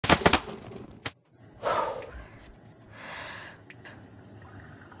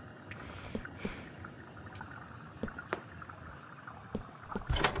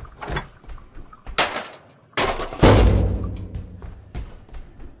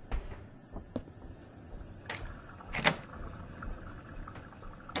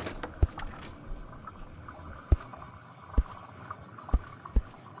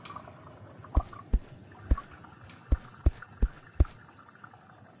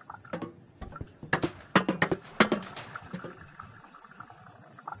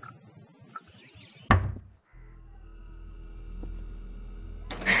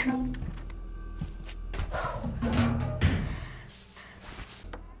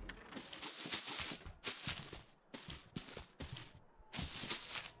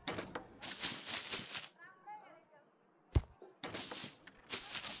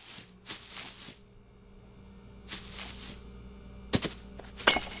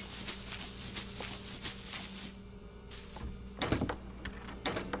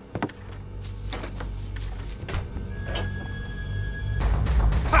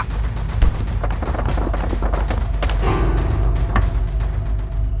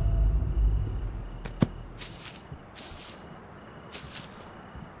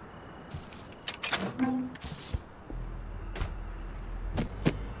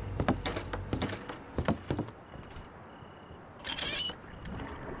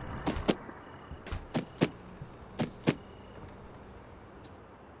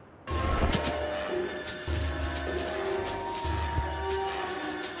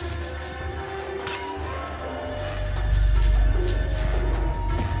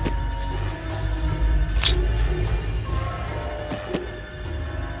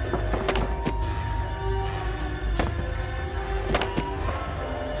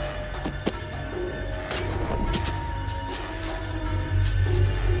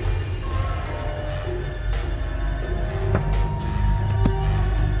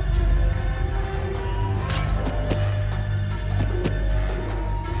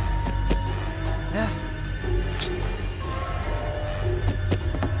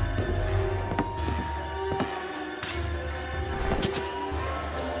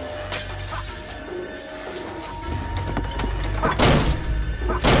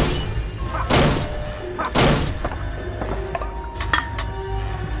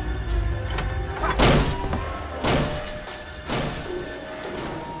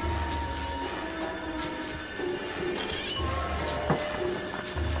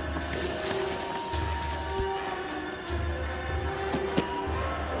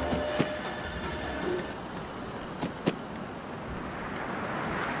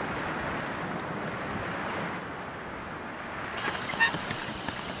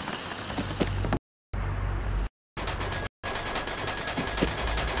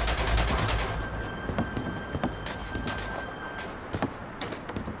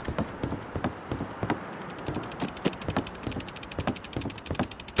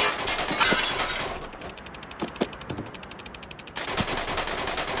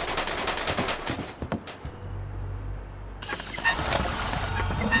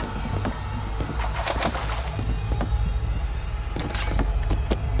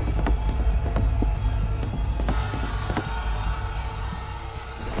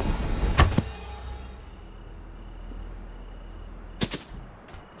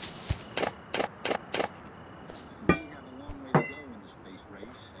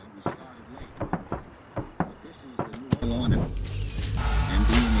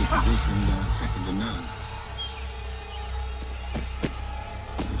position second to none.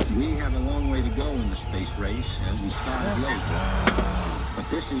 We have a long way to go in the space race, and we started late. But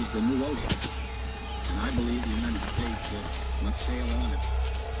this is the new ocean, and I believe the United States must sail on it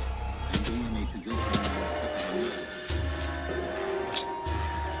and be in a position second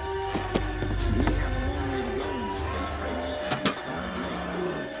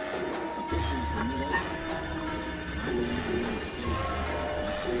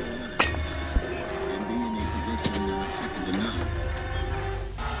to none.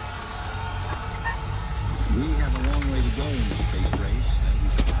 We have a long way to go in the space race, and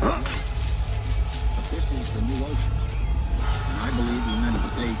we started late. But this is the new ocean, and I believe the United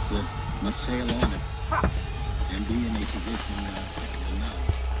States must sail on it and be in a position second to none.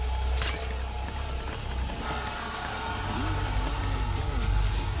 We have a long way to go in the space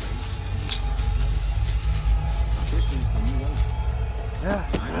race, and we started late. But this is the new ocean, and I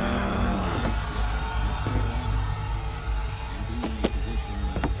believe the United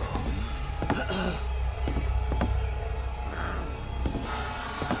States must sail on it and be in a position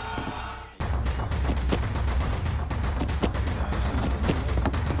second to none. This is the new ocean. Yeah. And I believe the United States must sail on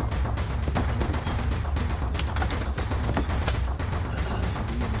it and be in a position second to none.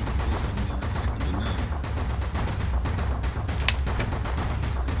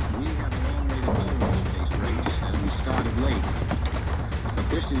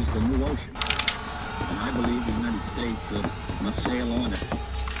 This is the new ocean, and I believe the United States must sail on it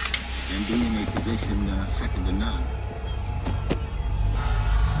and be in a position second to none.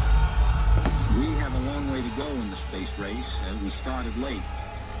 We have a long way to go in the space race, and we started late.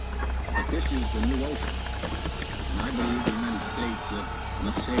 But this is the new ocean, and I believe the United States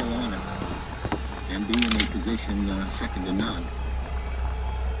must sail on it and be in a position second to none.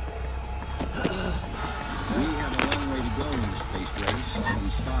 We have a long way to go in the space race, and we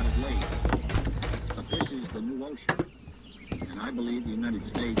started late. But this is the new ocean, and I believe the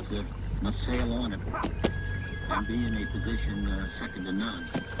United States must sail on it and be in a position second to none.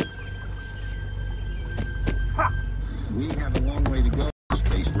 We have a long way to go in the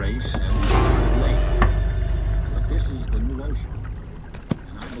space race, and we started late. But this is the new ocean,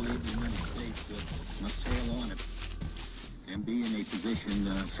 and I believe the United States must sail on it and be in a position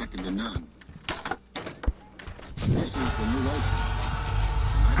second to none. This is the new ocean,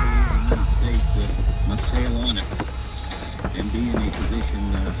 and I believe the United States must sail on it and be in a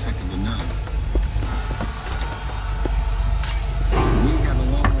position second to none. We have a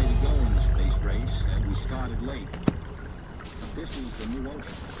long way to go in the space race, and we started late. But this is the new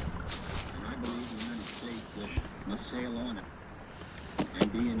ocean, and I believe the United States must sail on it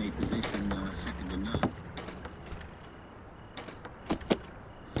and be in a position second to none.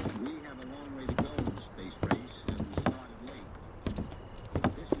 We have a long way to go in the space race, and we started late.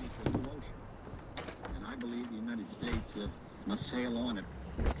 But this is the new ocean, and I believe the United States must sail on it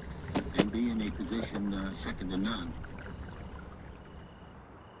and be in a position second to none.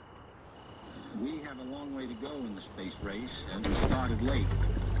 We have a long way to go in the space race, and we started late.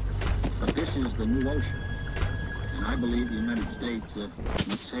 But this is the new ocean, and I believe the United States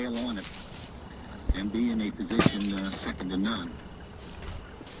must sail on it and be in a position second to none. We have a long way to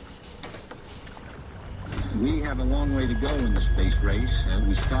go in the space race, and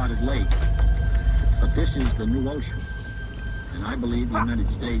we started late. But this is the new ocean, and I believe the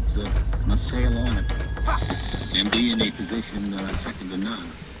United States must sail on it and be in a position second to none.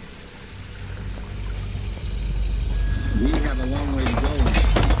 We have a long way to go in the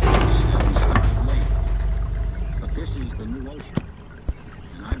space race, and we started late. But this is the new ocean,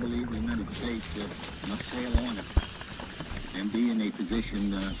 and I believe the United States must sail on it and be in a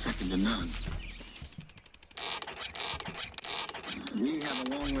position second to none. We have a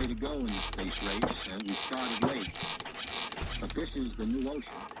long way to go in the space race, and we started late. But this is the new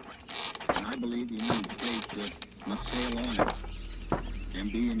ocean, and I believe the United States must sail on it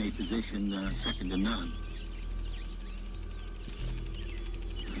and be in a position second to none.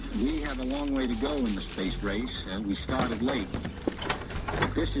 We have a long way to go in the space race, and we started late.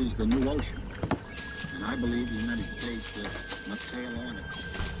 But this is the new ocean, and I believe the United States must sail on it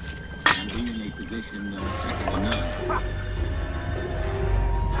and be in a position second to none.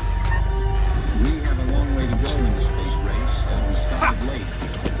 We have a long way to go in the space race, and we started late.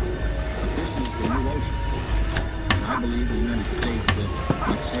 But this is the new ocean, and I believe the United States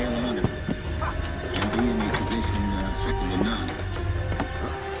must sail on it and be in a position second to none.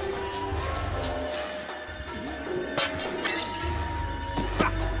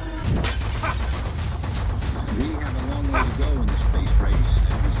 We have a long way to go in the space race,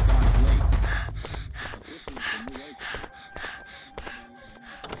 and we started late. But this is the new ocean,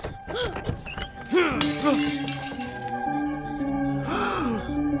 Shut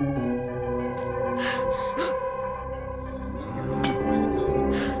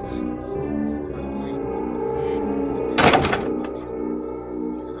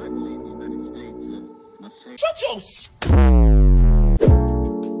your